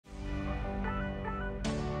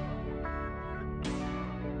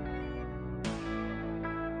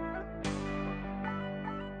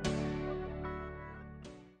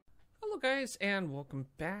guys, and welcome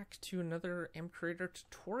back to another MCreator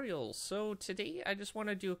tutorial. So today I just want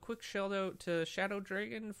to do a quick shout out to Shadow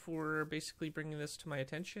Dragon for basically bringing this to my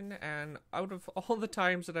attention, and out of all the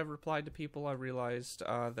times that I've replied to people, I realized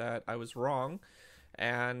that I was wrong,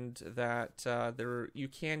 and that you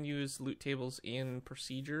can use loot tables in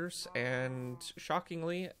procedures, and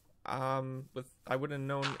shockingly, I wouldn't have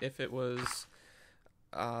known if it was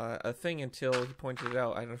a thing until he pointed it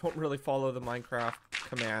out. I don't really follow the Minecraft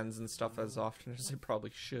commands and stuff as often as I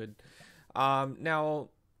probably should. Now,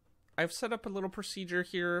 I've set up a little procedure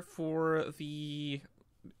here for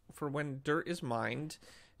when dirt is mined.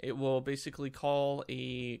 It will basically call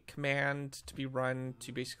a command to be run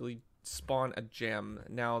to basically spawn a gem.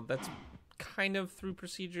 Now, that's kind of through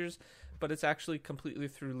procedures, but it's actually completely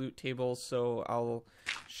through loot tables, so I'll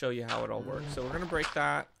show you how it all works. So we're going to break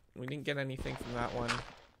that. We didn't get anything from that one.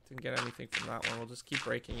 Didn't get anything from that one. We'll just keep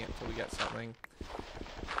breaking it until we get something.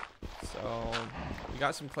 So, we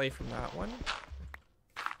got some clay from that one.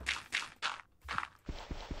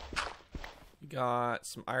 We got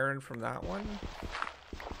some iron from that one.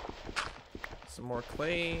 Some more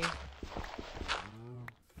clay.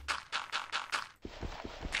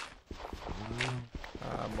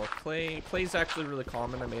 More clay. Clay's actually really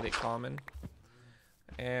common. I made it common.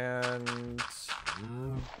 And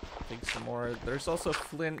take some more. There's also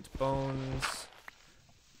flint, bones.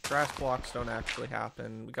 Grass blocks don't actually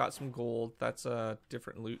happen. We got some gold. That's a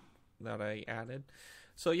different loot that I added.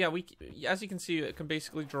 So yeah, as you can see, it can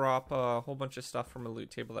basically drop a whole bunch of stuff from a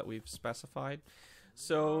loot table that we've specified.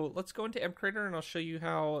 So let's go into MCreator and I'll show you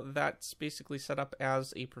how that's basically set up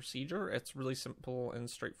as a procedure. It's really simple and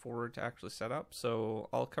straightforward to actually set up. So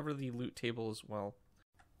I'll cover the loot table as well.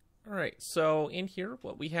 Alright, so in here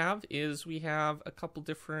what we have is we have a couple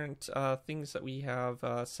different things that we have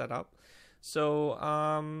set up. So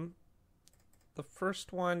the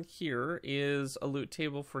first one here is a loot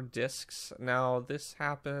table for discs. Now this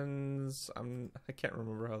happens, I can't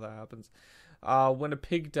remember how that happens, when a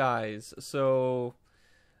pig dies. So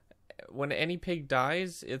when any pig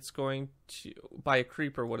dies, it's going to, by a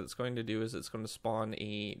creeper, what it's going to do is it's going to spawn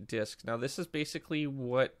a disc. Now this is basically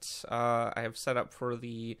what I have set up for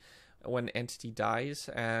when entity dies,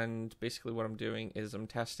 and basically what I'm doing is I'm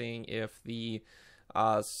testing if the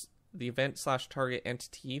event/target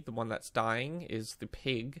entity, the one that's dying, is the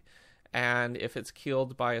pig, and if it's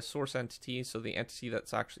killed by a source entity, so the entity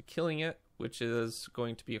that's actually killing it, which is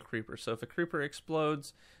going to be a creeper. So if a creeper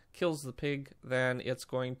explodes, kills the pig, then it's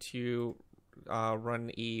going to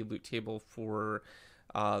run a loot table for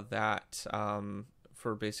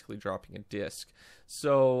for basically dropping a disc.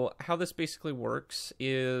 So how this basically works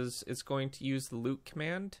is it's going to use the loot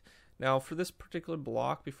command. Now for this particular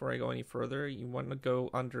block, before I go any further, you want to go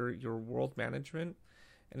under your world management,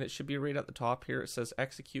 and it should be right at the top here. It says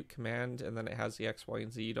execute command, and then it has the X, Y,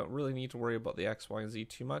 and Z. You don't really need to worry about the X, Y, and Z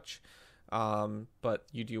too much, but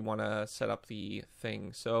you do want to set up the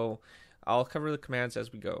thing. So I'll cover the commands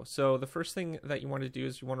as we go. So the first thing that you want to do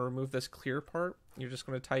is you want to remove this clear part. You're just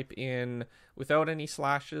going to type in, without any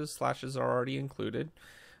slashes, slashes are already included.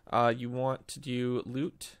 You want to do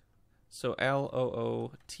loot, so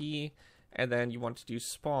L-O-O-T, and then you want to do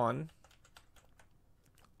spawn.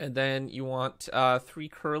 And then you want 3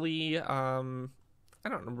 curly, I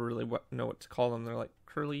don't really know what to call them. They're like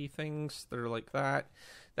curly things. They're like that.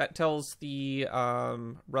 That tells the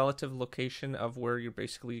relative location of where you're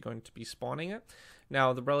basically going to be spawning it.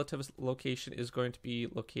 Now, the relative location is going to be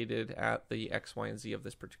located at the X, Y, and Z of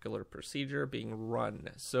this particular procedure being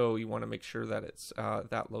run. So you want to make sure that it's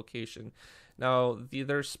that location. Now,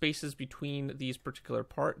 there's spaces between these particular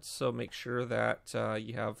parts, so make sure that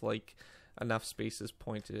you have like enough spaces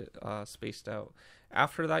spaced out.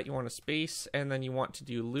 After that, you want to space, and then you want to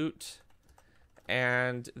do loot.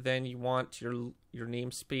 And then you want your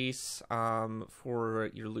namespace for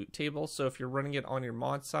your loot table. So if you're running it on your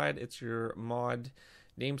mod side, it's your mod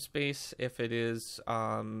namespace. If it is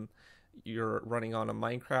you're running on a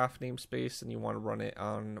Minecraft namespace and you want to run it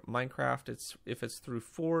on Minecraft, if it's through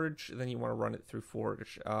Forge, then you want to run it through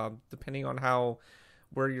Forge. Depending on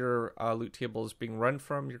where your loot table is being run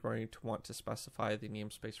from, you're going to want to specify the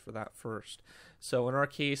namespace for that first. So in our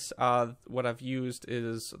case, what I've used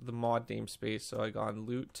is the mod namespace. So I gone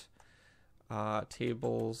loot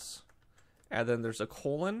tables, and then there's a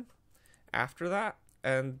colon after that.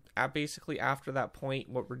 And basically after that point,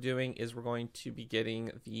 what we're doing is we're going to be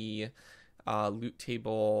getting the loot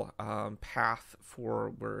table path for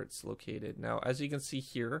where it's located. Now, as you can see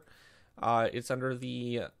here, it's under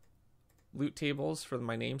the loot tables for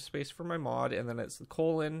my namespace for my mod, and then it's the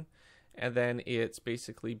colon, and then it's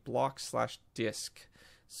basically block/disk.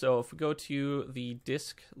 So if we go to the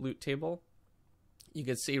disk loot table, you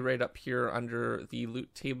can see right up here under the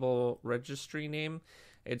loot table registry name,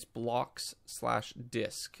 it's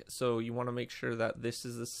blocks/disk. So you want to make sure that this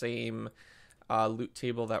is the same loot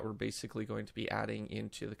table that we're basically going to be adding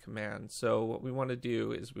into the command. So what we want to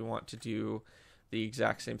do is we want to do the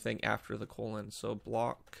exact same thing after the colon. So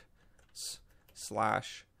blocks/disk.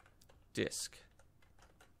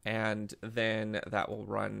 And then that will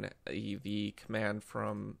run the command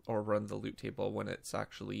from, or run the loot table when it's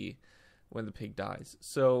actually, when the pig dies.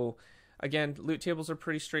 So again, loot tables are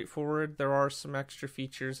pretty straightforward. There are some extra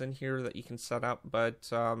features in here that you can set up,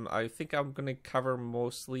 but I think I'm going to cover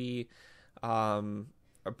mostly a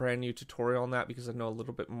brand new tutorial on that because I know a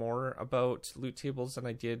little bit more about loot tables than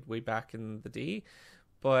I did way back in the day.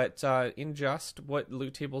 But in just what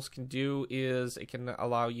loot tables can do is it can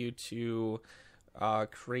allow you to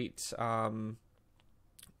create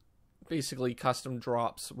basically custom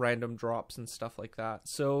drops, random drops and stuff like that.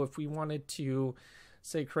 So if we wanted to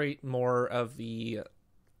say create more of the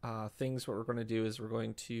things, what we're going to do is we're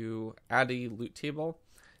going to add a loot table.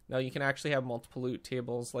 Now you can actually have multiple loot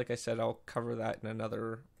tables. Like I said, I'll cover that in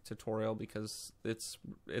another tutorial because it's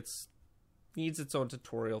needs its own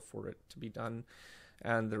tutorial for it to be done,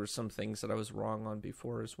 and there were some things that I was wrong on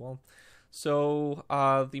before as well. So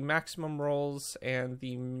the maximum rolls and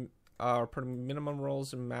the minimum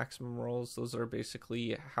rolls and maximum rolls, those are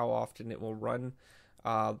basically how often it will run,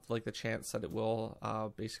 like the chance that it will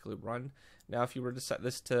basically run. Now if you were to set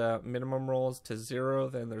this to minimum rolls to 0,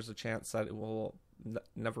 then there's a chance that it will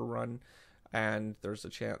never run, and there's a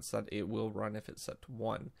chance that it will run if it's set to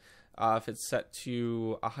 1. If it's set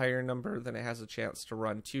to a higher number, then it has a chance to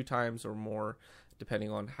run 2 times or more,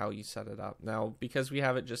 depending on how you set it up. Now, because we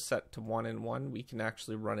have it just set to 1 and 1, we can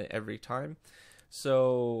actually run it every time.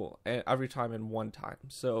 So every time in 1 time.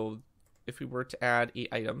 So if we were to add an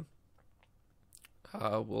item,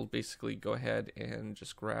 we'll basically go ahead and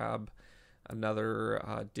just grab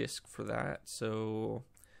another disk for that. So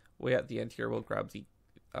way at the end here, we'll grab the,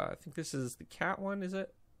 I think this is the cat one, is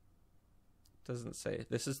it? Doesn't say.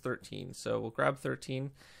 This is 13. So we'll grab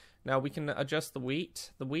 13. Now we can adjust the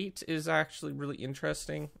weight. The weight is actually really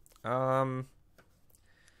interesting.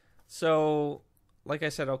 So like I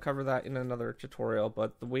said, I'll cover that in another tutorial,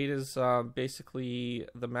 but the weight is basically,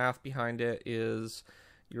 the math behind it is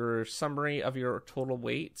your summary of your total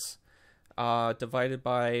weights divided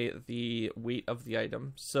by the weight of the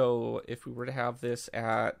item. So if we were to have this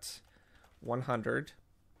at 100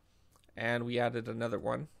 and we added another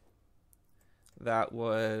one that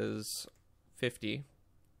was 50,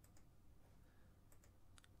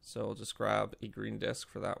 so we'll just grab a green disk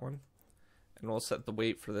for that one, and we'll set the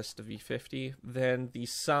weight for this to be 50. Then the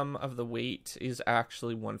sum of the weight is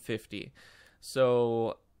actually 150.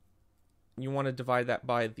 So you want to divide that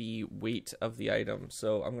by the weight of the item.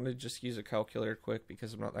 So I'm going to just use a calculator quick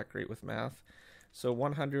because I'm not that great with math. So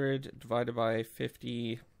 100 divided by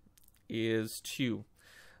 50 is 2.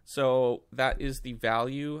 So that is the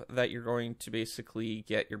value that you're going to basically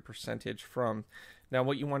get your percentage from. Now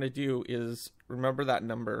what you want to do is remember that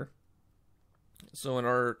number. So in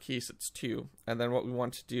our case it's 2. And then what we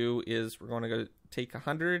want to do is we're going to go take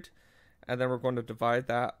 100 and then we're going to divide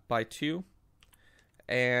that by 2.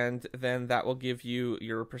 And then that will give you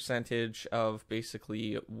your percentage of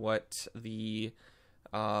basically what the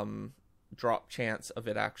drop chance of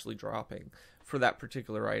it actually dropping for that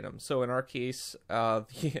particular item. So in our case,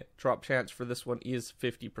 the drop chance for this one is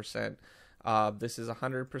 50%. This is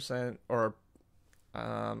 100%, or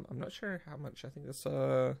I'm not sure how much. I think this,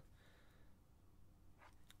 let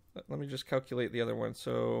me just calculate the other one.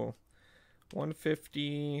 So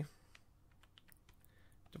 150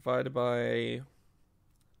 divided by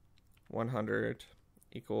 100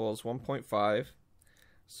 equals 1.5.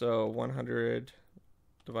 So 100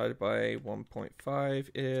 divided by 1.5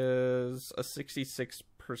 is a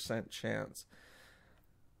 66% chance.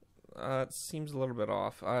 It seems a little bit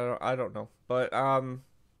off. I don't know, but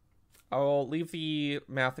I'll leave the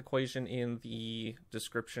math equation in the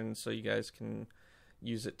description so you guys can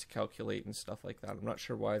use it to calculate and stuff like that. I'm not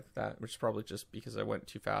sure why that, which is probably just because I went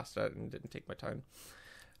too fast at it and didn't take my time.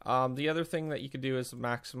 The other thing that you could do is the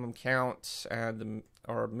maximum count and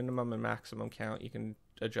or minimum and maximum count. You can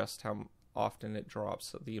adjust how often it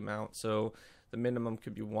drops the amount. So the minimum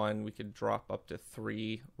could be 1. We could drop up to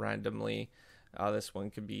 3 randomly. This one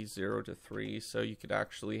could be 0 to 3. So you could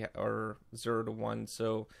actually, or 0 to 1.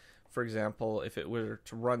 So for example, if it were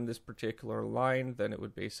to run this particular line, then it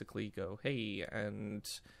would basically go, hey, and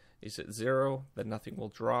is it 0? Then nothing will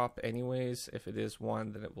drop anyways. If it is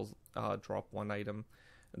 1, then it will drop 1 item.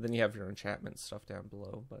 And then you have your enchantment stuff down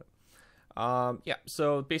below. But Yeah,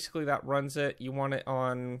 so basically that runs it. You want it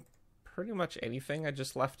on pretty much anything. I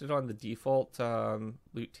just left it on the default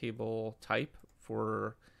loot table type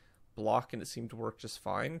for block, and it seemed to work just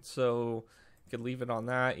fine. So you can leave it on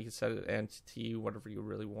that. You can set it entity, whatever you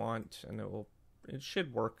really want, and it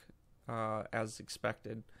should work as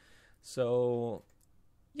expected. So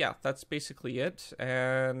yeah, that's basically it.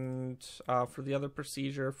 And for the other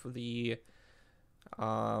procedure, for the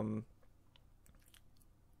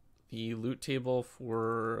loot table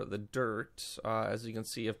for the dirt, as you can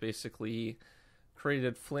see, I've basically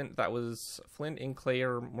created flint. That was flint and clay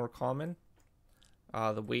are more common.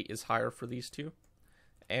 The weight is higher for these two.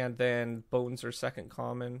 And then bones are second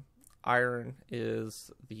common. Iron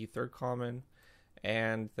is the third common.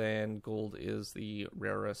 And then gold is the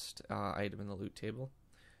rarest item in the loot table.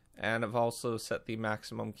 And I've also set the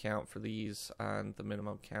maximum count for these and the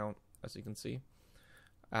minimum count, as you can see.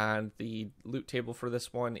 And the loot table for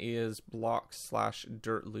this one is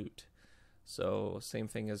block/dirt loot. So same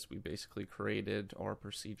thing as we basically created our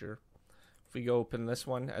procedure. If we go open this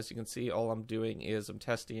one, as you can see, all I'm doing is I'm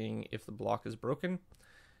testing if the block is broken.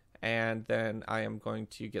 And then I am going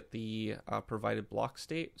to get the provided block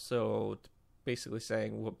state. So basically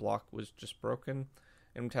saying what block was just broken.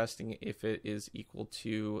 I'm testing if it is equal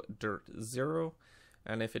to dirt 0.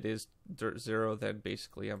 And if it is dirt 0, then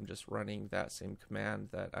basically I'm just running that same command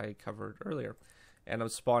that I covered earlier. And I'm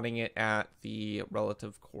spawning it at the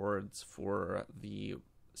relative chords for the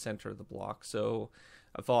center of the block. So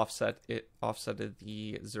I've offsetted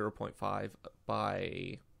the 0.5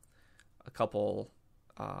 by a couple,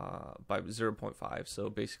 by 0.5. So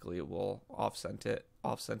basically it will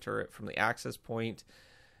off-center it from the access point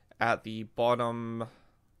at the bottom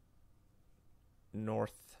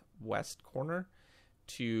northwest corner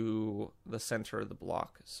to the center of the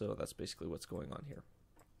block. So that's basically what's going on here.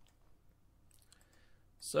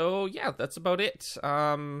 So yeah, that's about it.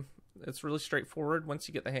 It's really straightforward once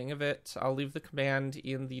you get the hang of it. I'll leave the command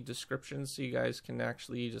in the description so you guys can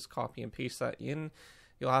actually just copy and paste that in.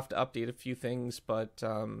 You'll have to update a few things, but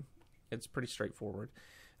it's pretty straightforward.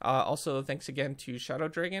 Also, thanks again to Shadow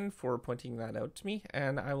Dragon for pointing that out to me,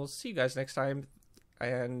 and I will see you guys next time.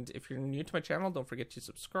 And if you're new to my channel, don't forget to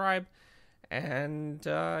subscribe. And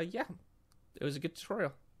yeah, it was a good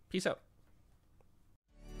tutorial. Peace out.